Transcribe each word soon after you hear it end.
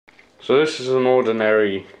So this is an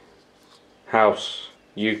ordinary house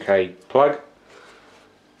UK plug.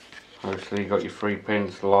 Obviously you've got your 3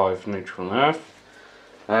 pins, live, neutral and earth,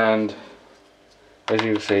 and as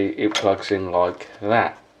you can see it plugs in like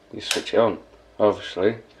that. You switch it on,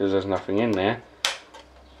 obviously, because there's nothing in there,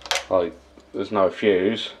 like there's no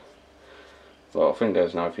fuse. Well, I think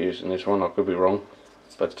there's no fuse in this one, I could be wrong,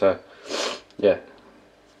 but yeah,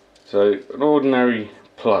 so an ordinary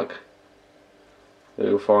plug that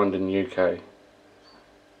you'll find in the UK.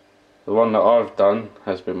 The one that I've done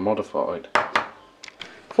has been modified.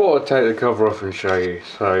 Thought I'd take the cover off and show you.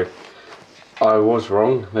 So I was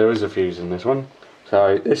wrong, there is a fuse in this one.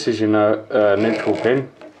 So this is your neutral pin,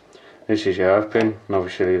 this is your earth pin, and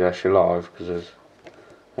obviously that's your live because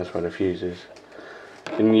that's where the fuse is.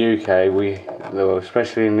 In the UK,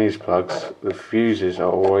 especially in these plugs, the fuses are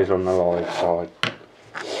always on the live side.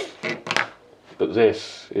 But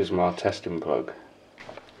this is my testing plug.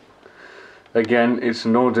 Again, it's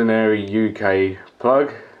an ordinary UK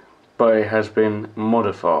plug, but it has been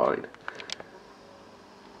modified.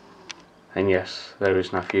 And yes, there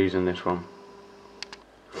is no fuse in this one.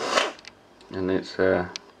 And it's yeah,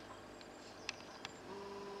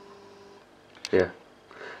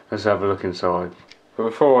 let's have a look inside. But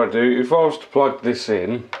before I do, if I was to plug this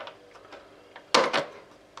in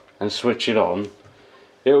and switch it on,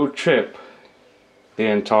 it will trip the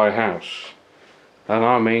entire house. And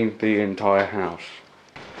I mean the entire house.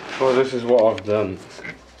 Well, this is what I've done.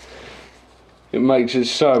 It makes it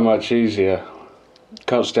so much easier.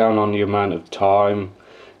 Cuts down on the amount of time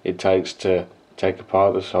it takes to take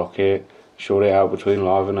apart the socket, short it out between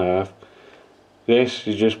live and earth. This,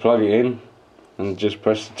 you just plug it in and just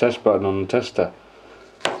press the test button on the tester.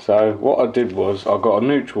 So what I did was I got a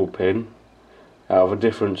neutral pin out of a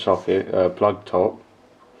different socket, plug top,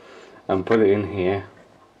 and put it in here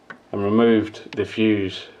and removed the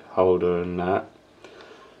fuse holder and that,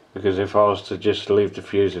 because if I was to just leave the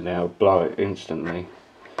fuse in there it would blow it instantly,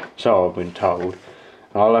 so I've been told.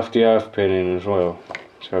 And I left the earth pin in as well.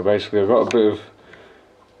 So basically I've got a bit of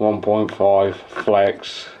 1.5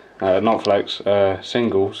 flex, not flex,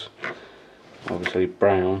 singles, obviously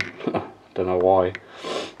brown, don't know why,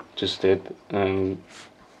 just did, and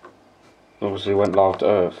obviously went live to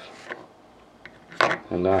earth.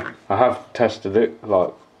 And I have tested it,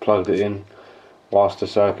 like plugged it in whilst the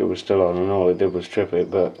circuit was still on, and all it did was trip it,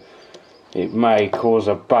 but it may cause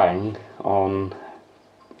a bang on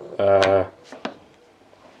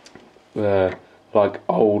like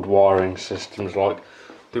old wiring systems, like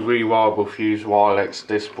the rewirable fuse Wilex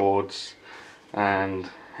disc boards and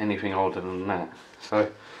anything older than that. So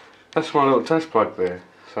that's my little test plug there.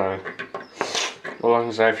 So all I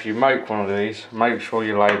can say, if you make one of these, make sure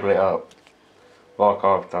you label it up like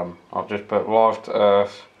I've done. I've just put live to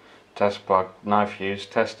earth, test plug, no fuse,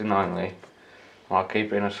 testing only. I'll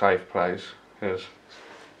keep it in a safe place, because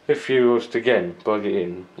if you was to again plug it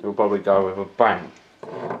in, it will probably go with a bang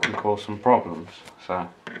and cause some problems. So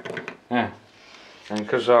yeah, and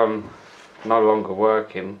because I'm no longer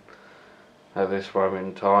working at this moment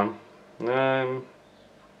in time, I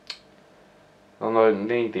don't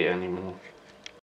need it anymore.